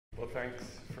Well, thanks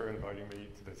for inviting me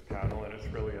to this panel, and it's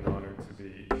really an honor to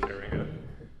be sharing it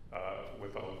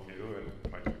with all of you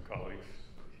and my two colleagues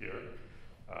here.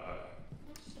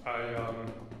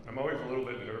 I'm always a little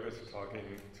bit nervous talking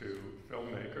to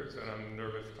filmmakers, and I'm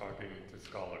nervous talking to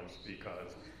scholars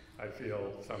because I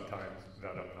feel sometimes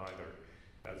that I'm neither,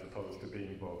 as opposed to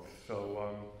being both.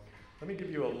 So let me give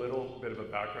you a little bit of a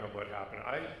background of what happened.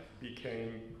 I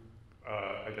became,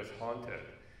 haunted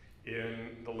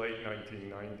in the late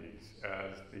 1990s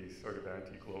as the sort of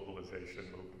anti-globalization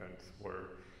movements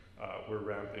were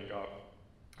ramping up.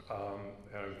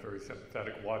 And I was very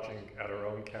sympathetic watching at our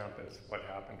own campus what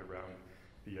happened around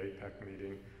the APEC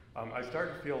meeting. I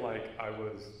started to feel like I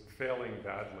was failing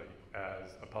badly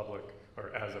as a public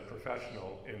or as a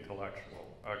professional intellectual,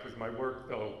 because my work,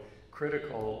 though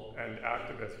critical and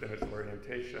activist in its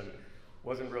orientation,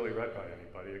 wasn't really read by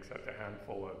anybody except a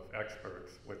handful of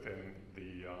experts within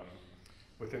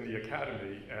the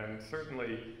academy, and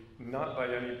certainly not by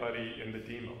anybody in the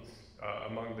demos,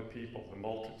 among the people, the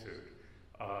multitude,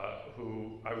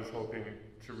 who I was hoping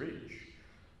to reach.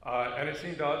 And it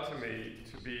seemed odd to me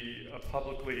to be a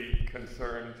publicly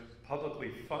concerned,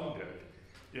 publicly funded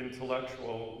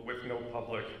intellectual with no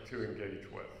public to engage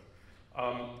with.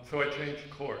 So I changed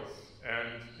course,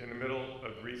 and in the middle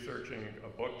of researching a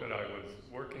book that I was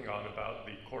working on about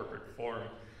the corporate form,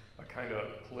 a kind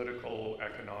of political,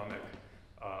 economic,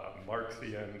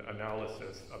 Marxian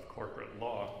analysis of corporate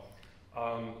law,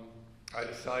 I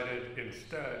decided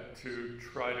instead to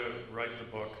try to write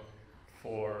the book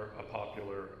for a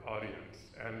popular audience.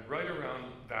 And right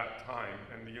around that time,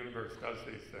 and the universe does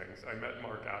these things, I met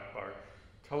Mark Akbar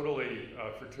totally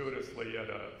fortuitously at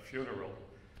a funeral.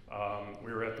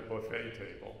 We were at the buffet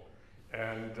table,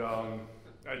 and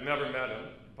I'd never met him,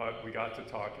 but we got to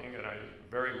talking, and I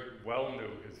very well knew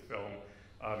his film,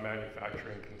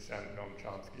 Manufacturing Consent, Noam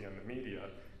Chomsky and the Media.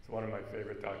 It's one of my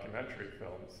favorite documentary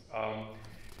films.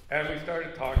 And we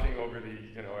started talking over the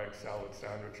egg salad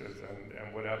sandwiches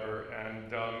and whatever,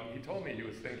 and he told me he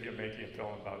was thinking of making a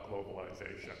film about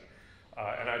globalization.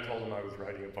 And I told him I was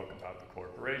writing a book about the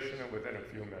corporation, and within a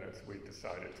few minutes we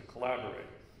decided to collaborate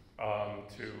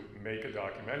to make a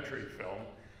documentary film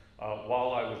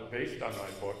while I was based on my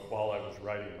book, while I was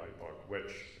writing my book,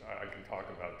 which I can talk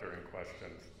about during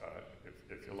questions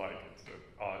if you like. It's an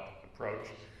odd approach,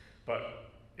 but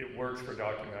it works for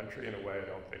documentary in a way I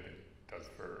don't think it does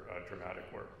for dramatic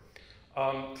work.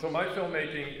 So my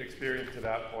filmmaking experience to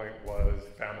that point was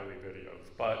family videos,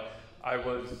 but I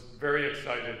was very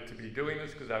excited to be doing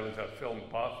this because I was a film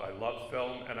buff. I love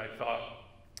film, and I thought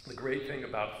the great thing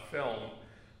about film,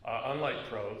 unlike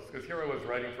prose, because here I was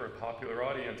writing for a popular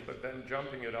audience, but then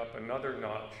jumping it up another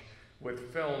notch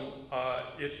with film,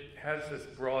 it has this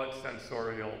broad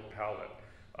sensorial palette.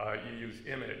 You use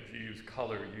image, you use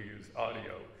color, you use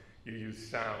audio, you use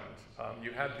sound.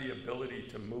 You have the ability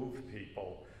to move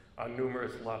people on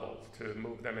numerous levels, to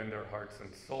move them in their hearts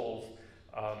and souls,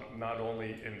 not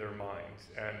only in their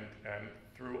minds, and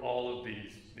through all of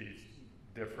these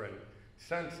different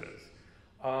senses.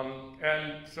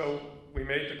 And so we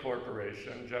made the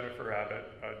corporation. Jennifer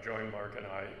Abbott joined Mark and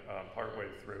I partway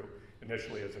through,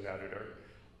 initially as an editor.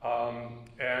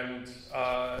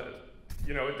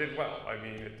 It did well. I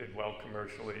mean, it did well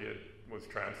commercially. It was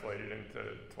translated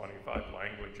into 25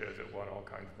 languages. It won all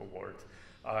kinds of awards,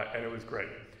 and it was great.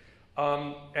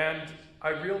 And I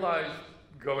realized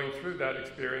going through that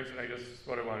experience, and I guess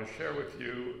what I want to share with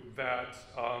you, that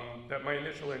my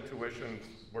initial intuitions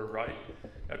were right.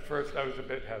 At first, I was a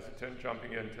bit hesitant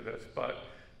jumping into this, but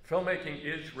filmmaking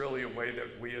is really a way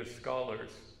that we as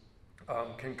scholars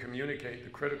can communicate the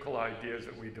critical ideas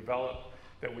that we develop,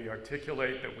 that we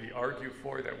articulate, that we argue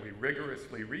for, that we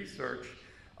rigorously research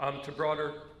to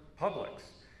broader publics.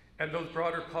 And those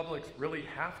broader publics really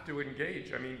have to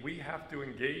engage. I mean, we have to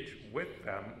engage with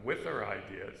them, with our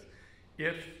ideas,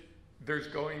 if there's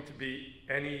going to be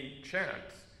any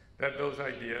chance that those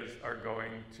ideas are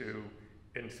going to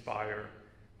inspire,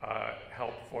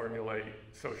 help formulate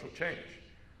social change.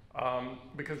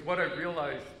 Because what I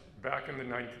realized back in the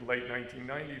late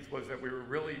 1990s was that we were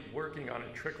really working on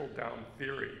a trickle-down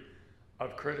theory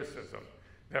of criticism,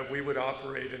 that we would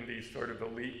operate in these sort of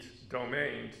elite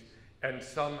domains, and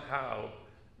somehow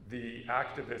the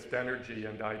activist energy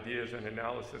and ideas and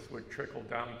analysis would trickle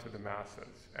down to the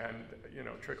masses. And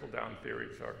trickle-down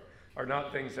theories are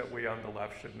not things that we on the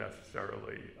left should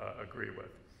necessarily agree with.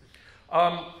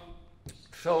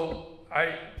 So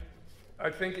I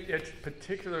think it's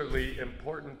particularly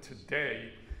important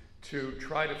today to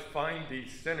try to find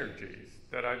these synergies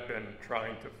that I've been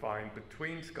trying to find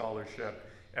between scholarship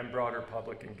and broader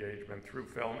public engagement through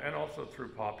film and also through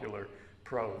popular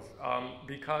prose,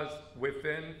 because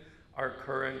within our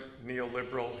current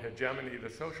neoliberal hegemony, the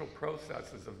social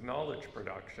processes of knowledge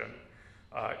production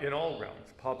in all realms,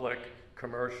 public,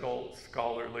 commercial,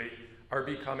 scholarly, are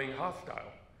becoming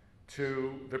hostile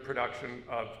to the production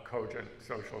of cogent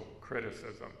social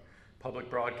criticism. Public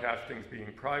broadcasting is being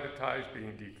privatized,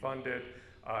 being defunded.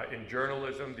 In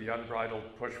journalism, the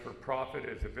unbridled push for profit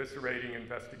is eviscerating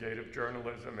investigative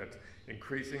journalism. It's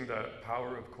increasing the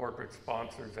power of corporate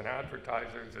sponsors and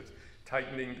advertisers. It's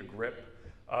tightening the grip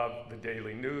of the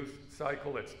daily news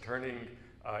cycle. It's turning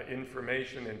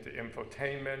information into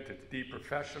infotainment. It's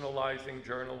deprofessionalizing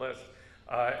journalists,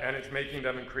 and it's making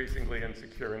them increasingly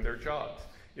insecure in their jobs.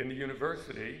 In the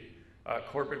university,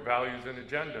 corporate values and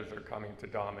agendas are coming to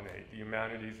dominate. The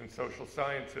humanities and social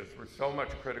sciences, where so much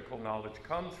critical knowledge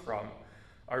comes from,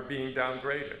 are being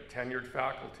downgraded. Tenured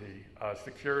faculty,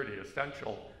 security,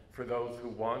 essential for those who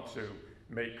want to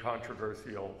make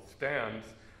controversial stands,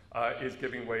 is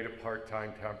giving way to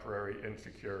part-time, temporary,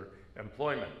 insecure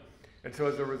employment. And so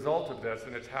as a result of this,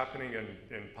 and it's happening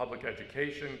in public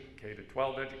education,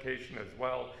 K-12 education as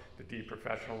well, the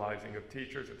deprofessionalizing of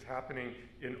teachers, it's happening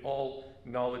in all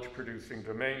knowledge-producing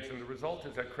domains, and the result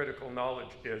is that critical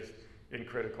knowledge is in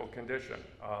critical condition.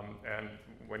 And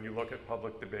when you look at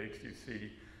public debates, you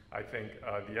see, I think,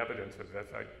 the evidence of this.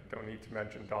 I don't need to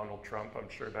mention Donald Trump. I'm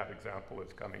sure that example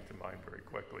is coming to mind very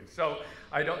quickly. So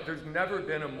there's never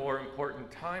been a more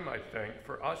important time, I think,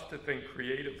 for us to think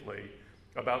creatively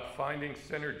about finding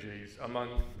synergies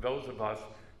among those of us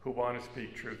who want to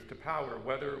speak truth to power,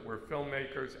 whether we're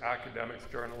filmmakers, academics,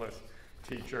 journalists,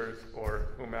 teachers, or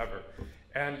whomever.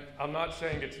 And I'm not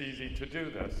saying it's easy to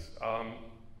do this.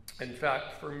 In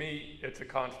fact, for me, it's a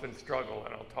constant struggle,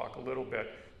 and I'll talk a little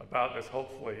bit about this,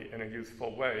 hopefully, in a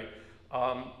useful way.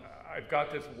 I've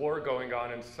got this war going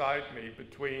on inside me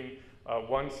between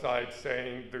one side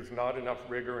saying there's not enough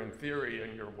rigor and theory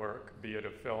in your work, be it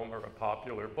a film or a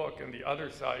popular book, and the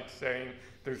other side saying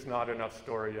there's not enough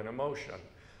story and emotion.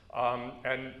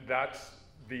 And that's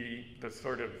the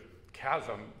sort of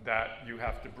chasm that you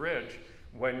have to bridge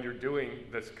when you're doing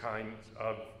this kind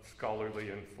of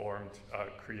scholarly informed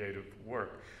creative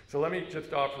work. So let me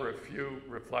just offer a few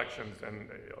reflections and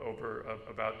over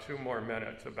about 2 more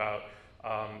minutes about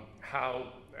how,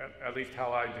 at least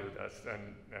how I do this,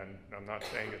 and I'm not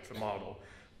saying it's a model,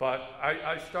 but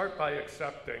I start by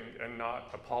accepting and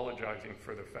not apologizing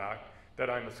for the fact that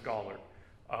I'm a scholar.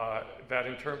 That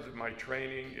in terms of my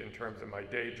training, in terms of my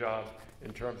day job,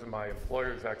 in terms of my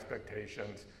employer's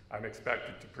expectations, I'm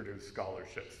expected to produce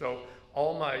scholarship. So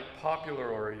all my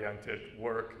popular-oriented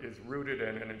work is rooted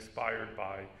in and inspired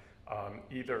by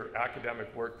either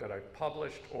academic work that I've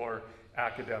published or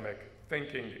academic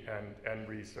thinking and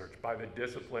research, by the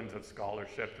disciplines of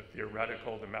scholarship, the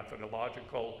theoretical, the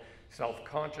methodological,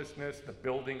 self-consciousness, the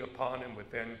building upon and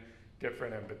within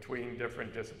different and between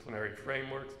different disciplinary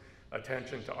frameworks,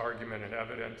 attention to argument and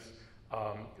evidence.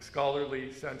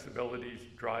 Scholarly sensibilities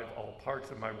drive all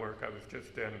parts of my work. I was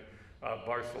just in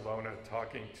Barcelona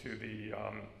talking to the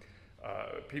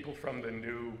people from the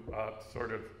new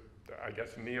sort of, I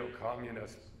guess,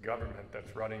 neo-communist government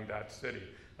that's running that city,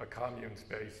 a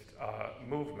communes-based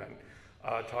movement,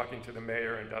 talking to the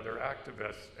mayor and other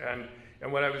activists.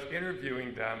 And when I was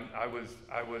interviewing them, I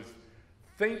was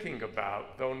thinking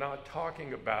about, though not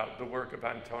talking about, the work of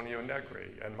Antonio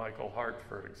Negri and Michael Hart,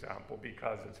 for example,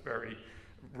 because it's very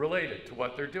related to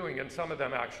what they're doing, and some of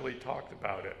them actually talked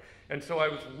about it. And so I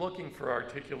was looking for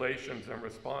articulations and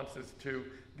responses to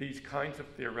these kinds of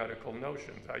theoretical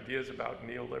notions, ideas about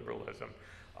neoliberalism,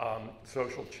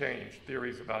 social change,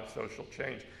 theories about social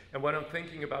change. And when I'm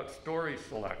thinking about story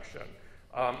selection,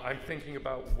 I'm thinking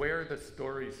about where the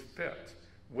stories fit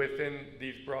within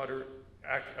these broader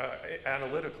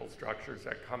analytical structures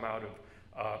that come out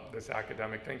of this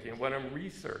academic thinking. And when I'm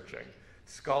researching,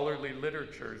 scholarly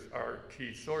literatures are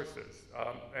key sources.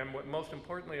 And what, most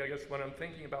importantly, I guess, when I'm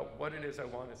thinking about what it is I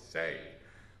want to say,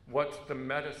 what's the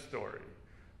meta story,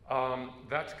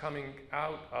 that's coming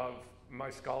out of my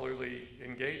scholarly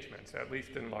engagements, at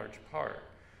least in large part.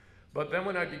 But then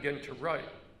when I begin to write,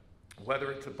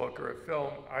 whether it's a book or a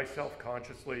film, I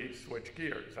self-consciously switch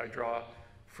gears. I draw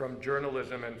from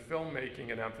journalism and filmmaking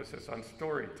an emphasis on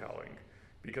storytelling,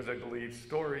 because I believe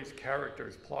stories,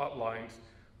 characters, plot lines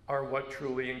are what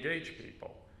truly engage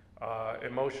people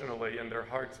emotionally in their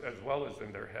hearts as well as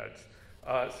in their heads.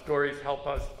 Stories help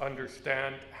us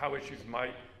understand how issues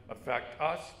might affect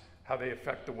us, how they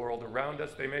affect the world around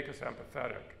us. They make us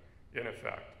empathetic, in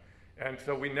effect. And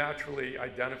so we naturally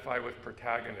identify with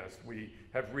protagonists. We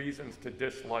have reasons to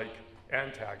dislike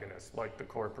antagonists, like the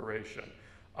corporation.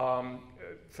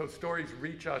 So stories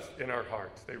reach us in our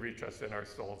hearts, they reach us in our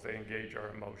souls, they engage our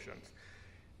emotions.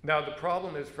 Now the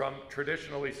problem is from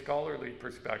traditionally scholarly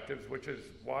perspectives, which is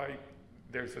why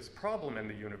there's this problem in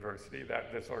the university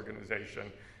that this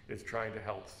organization is trying to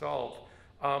help solve.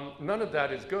 None of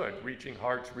that is good. Reaching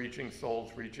hearts, reaching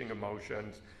souls, reaching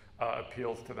emotions,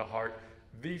 appeals to the heart.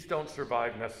 These don't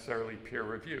survive necessarily peer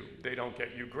review. They don't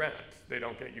get you grants. They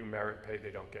don't get you merit pay.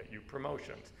 They don't get you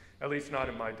promotions, at least not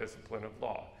in my discipline of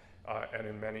law and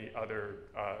in many other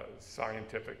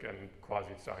scientific and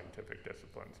quasi-scientific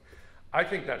disciplines. I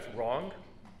think that's wrong,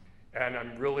 and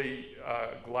I'm really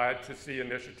glad to see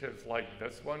initiatives like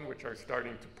this one, which are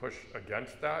starting to push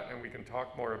against that, and we can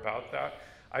talk more about that.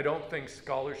 I don't think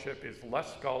scholarship is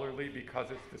less scholarly because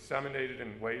it's disseminated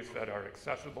in ways that are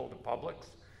accessible to publics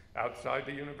outside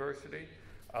the university.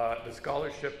 The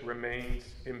scholarship remains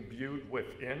imbued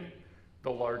within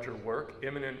the larger work,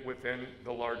 immanent within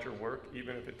the larger work,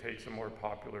 even if it takes a more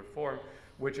popular form,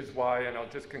 which is why, and I'll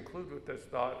just conclude with this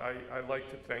thought, I like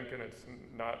to think, and it's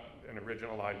not an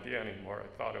original idea anymore,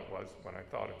 I thought it was when I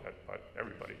thought of it, but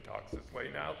everybody talks this way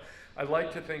now. I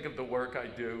like to think of the work I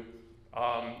do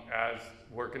as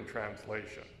work in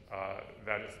translation.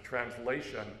 That is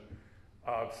translation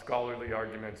of scholarly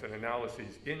arguments and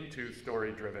analyses into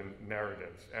story-driven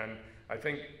narratives. And I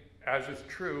think, as is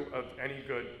true of any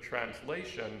good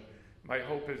translation, my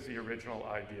hope is the original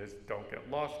ideas don't get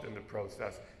lost in the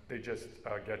process, they just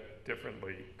get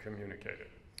differently communicated.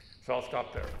 So I'll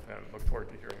stop there and look forward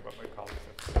to hearing what my colleagues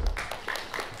have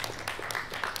to say.